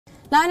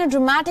Now, in a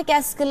dramatic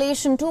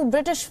escalation, 2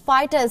 British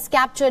fighters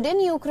captured in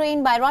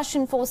Ukraine by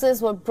Russian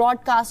forces were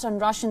broadcast on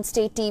Russian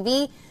state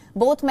TV.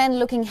 Both men,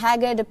 looking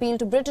haggard, appealed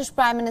to British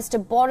Prime Minister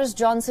Boris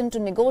Johnson to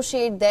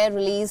negotiate their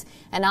release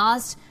and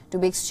asked to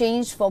be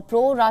exchanged for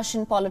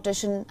pro-Russian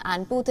politician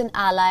and Putin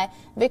ally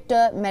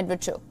Viktor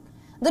Medvedchuk.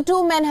 The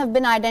 2 men have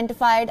been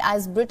identified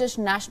as British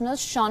nationals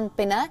Sean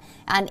Pinner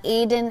and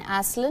Aidan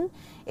Aslan.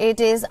 It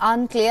is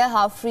unclear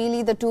how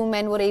freely the 2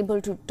 men were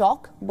able to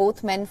talk.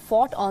 Both men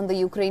fought on the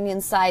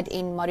Ukrainian side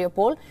in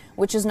Mariupol,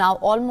 which is now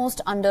almost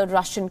under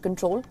Russian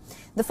control.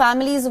 The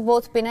families of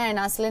both Pinner and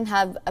Aslan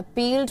have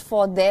appealed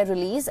for their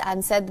release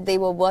and said that they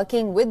were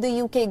working with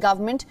the UK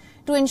government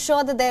to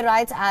ensure that their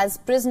rights as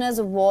prisoners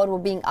of war were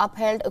being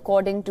upheld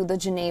according to the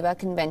Geneva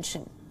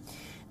Convention.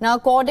 Now,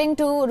 according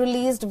to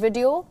released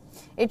video,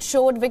 it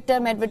showed Viktor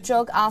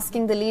Medvedchuk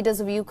asking the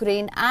leaders of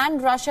Ukraine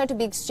and Russia to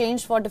be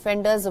exchanged for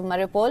defenders of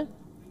Mariupol.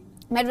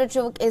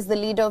 Medvedchuk is the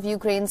leader of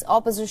Ukraine's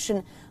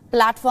opposition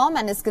platform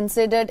and is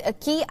considered a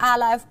key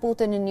ally of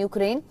Putin in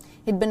Ukraine.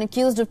 He'd been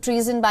accused of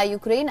treason by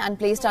Ukraine and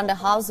placed under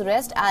house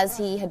arrest as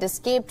he had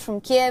escaped from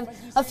Kiev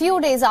a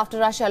few days after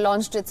Russia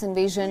launched its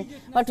invasion,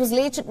 but was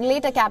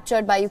later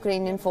captured by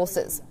Ukrainian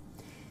forces.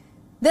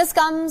 This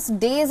comes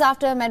days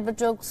after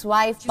Medvedchuk's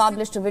wife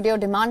published a video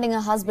demanding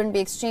her husband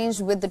be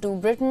exchanged with the 2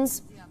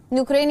 Britons.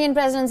 Ukrainian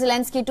President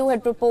Zelensky too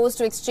had proposed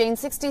to exchange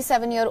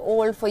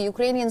 67-year-old for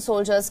Ukrainian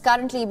soldiers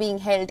currently being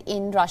held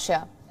in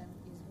Russia.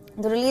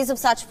 The release of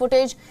such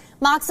footage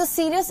marks a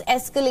serious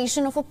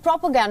escalation of a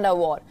propaganda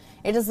war.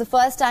 It is the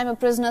first time a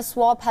prisoner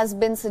swap has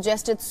been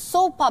suggested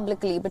so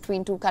publicly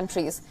between 2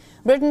 countries.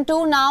 Britain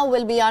too now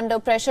will be under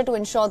pressure to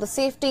ensure the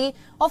safety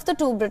of the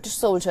 2 British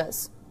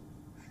soldiers.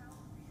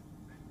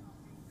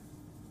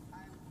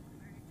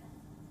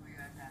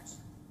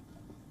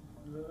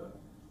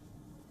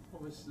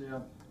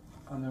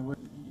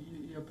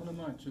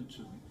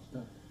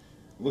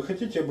 Вы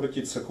хотите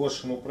обратиться к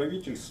вашему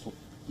правительству?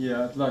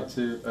 Yeah, I'd like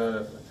to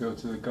appeal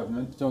to the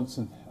government.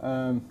 Johnson,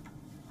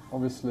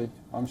 obviously,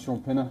 I'm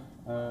Sean Pinner.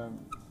 A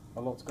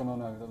lot's gone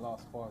on over the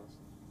last while.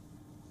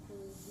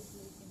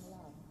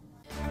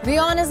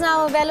 WION is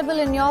now available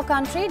in your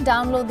country.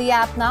 Download the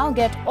app now.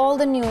 Get all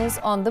the news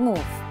on the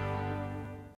move.